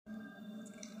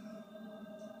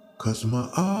'cause my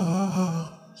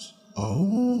eyes are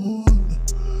on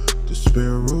the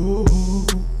sparrow.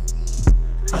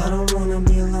 I don't wanna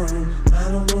be alone. I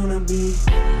don't wanna be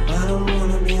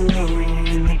alone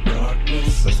in the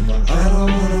darkness. I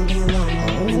don't wanna be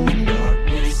alone in the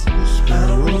darkness. I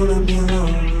don't wanna be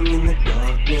alone in the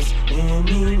darkness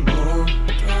anymore.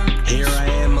 Here I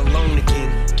am alone again.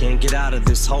 Can't get out of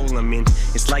this hole I'm in.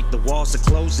 It's like the walls are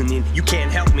closing in. You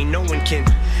can't help me, no one can.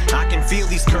 I can feel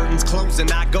these curtains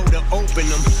closing. I go to open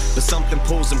them, but something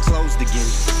pulls them closed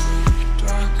again.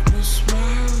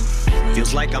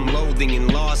 Feels like I'm loathing in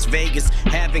Las Vegas.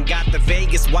 Haven't got the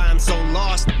Vegas, why I'm so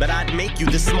lost. But I'd make you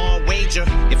this small wager.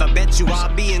 If I bet you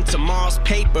I'll be in tomorrow's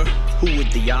paper, who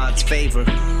would the odds favor?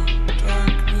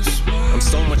 I'm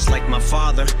so much like my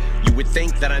father, you would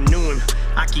think that I knew him.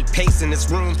 I keep pacing this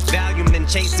room, Valium then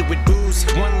chase it with booze.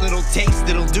 One little taste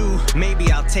it'll do, maybe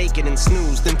I'll take it and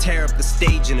snooze, then tear up the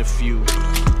stage in a few.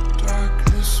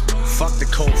 Fuck the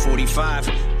Colt 45,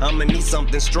 I'ma need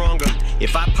something stronger.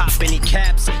 If I pop any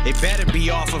caps, it better be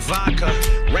off of vodka.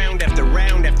 Round after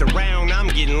round after round, I'm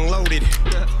getting loaded.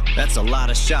 That's a lot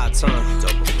of shots, huh?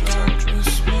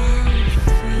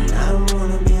 I don't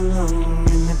wanna be alone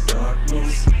in the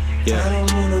darkness. Yeah. I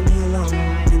don't wanna be alone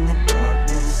in the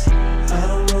darkness. I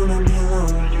don't wanna be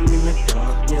alone in the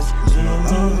darkness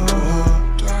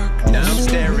anymore. Now I'm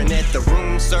staring at the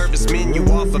room service menu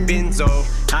off a benzo.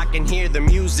 I can hear the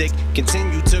music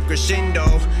continue to crescendo.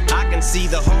 I can see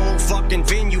the whole fucking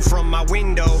venue from my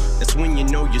window. That's when you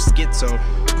know you're schizo.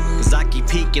 Cause I keep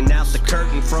peeking out the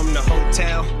curtain from the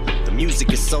hotel. The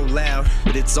music is so loud,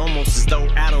 but it's almost as though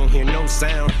I don't hear no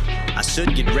sound. I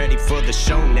should get ready for the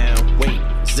show now. Wait,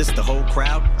 is this the whole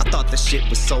crowd? I thought the shit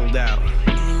was sold out.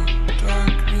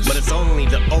 But it's only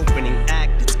the opening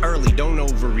act. It's early, don't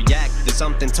overreact. There's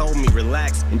something told me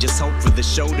relax and just hope for the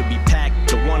show to be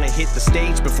packed. Don't wanna hit the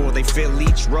stage before they fill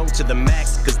each row to the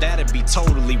max, cause that'd be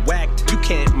totally whacked. You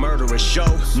can't murder a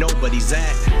show nobody's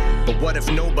at. But what if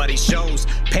nobody shows?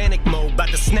 Panic mode, about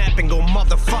to snap and go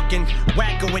motherfucking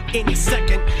wacko at any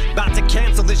second. About to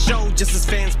cancel the show just as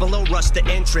fans below rush the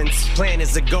entrance. Plan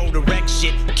is to go direct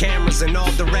shit, cameras in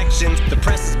all directions. The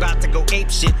press is about to go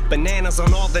ape shit, bananas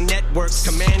on all the networks.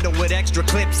 Commando with extra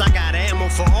clips, I got ammo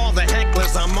for all the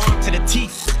hecklers. I'm on to the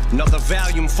teeth. Another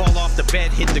Valium fall off the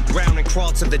bed, hit the ground and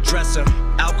crawl to the dresser.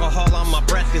 Alcohol on my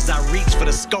breath as I reach for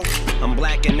the scope. I'm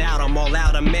blacking out, I'm all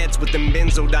out of meds with them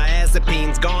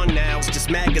benzodiazepines. Gone now, it's just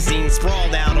magazines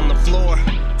sprawled out on the floor.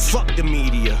 Fuck the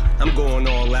media, I'm going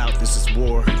all out, this is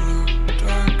war. I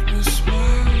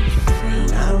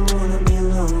don't wanna be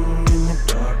alone in the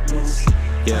darkness.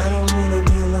 Yeah. I don't wanna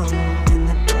be alone in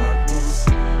the darkness.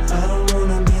 I don't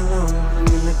wanna be alone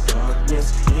in the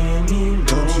darkness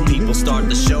anymore. People start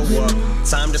to show up,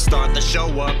 time to start the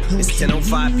show up. It's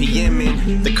 10:05 p.m.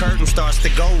 and the curtain starts to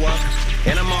go up.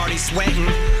 And I'm already sweating,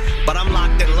 but I'm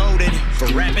locked and loaded for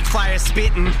rapid fire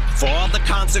spitting. For all the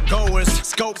concert goers,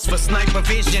 scopes for sniper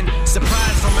vision.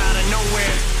 Surprise from out of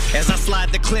nowhere as I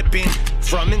slide the clip in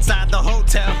from inside the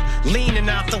hotel, leaning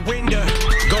out the window,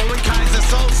 going Kaiser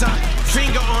Sosa,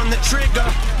 finger on the trigger.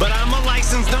 But I'm a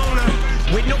licensed owner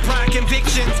with no prior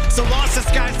convictions, so lost the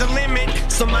sky's the limit.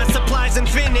 So my supply's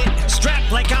infinite,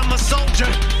 strapped like I'm a soldier.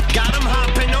 Got them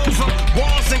hopping over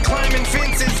walls and climbing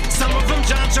fences. Some of them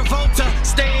John Travolta,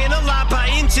 staying alive by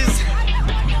inches.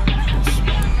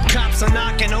 Cops are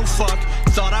knocking, oh fuck.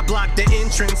 Thought I blocked the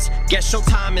entrance. Guess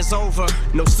showtime is over.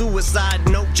 No suicide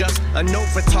note, just a note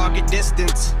for target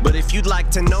distance. But if you'd like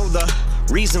to know the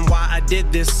reason why I did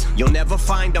this, you'll never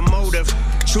find a motive.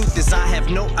 Truth is I have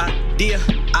no idea.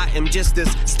 I am just as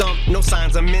stumped, no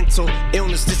signs of mental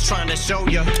illness. Just trying to show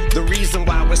you the reason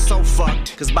why we're so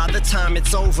fucked. Cause by the time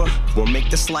it's over, we'll make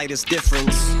the slightest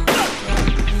difference.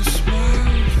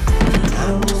 I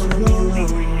don't wanna be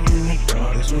alone in the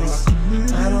darkness.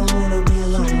 I don't wanna be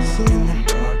alone in the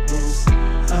darkness.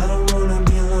 I don't wanna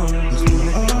be alone in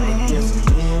the darkness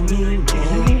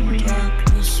anymore.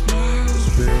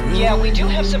 Yeah, we do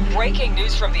have some breaking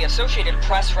news from the Associated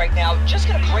Press right now. Just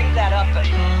gonna bring that up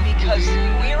because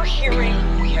we're hearing,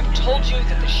 we have told you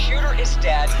that the shooter is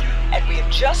dead, and we have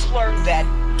just learned that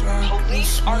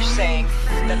police are saying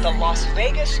that the Las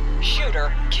Vegas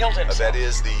shooter killed himself. That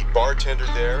is the bartender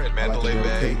there at Mandalay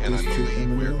Bay, and I believe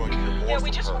we're going to hear more. Yeah, we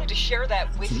from just her. wanted to share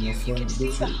that with you. You can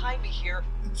see behind me here,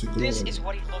 this is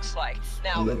what he looks like.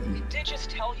 Now, we did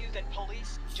just tell you that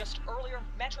police, just earlier,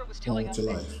 Metro was telling us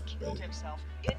that he killed himself in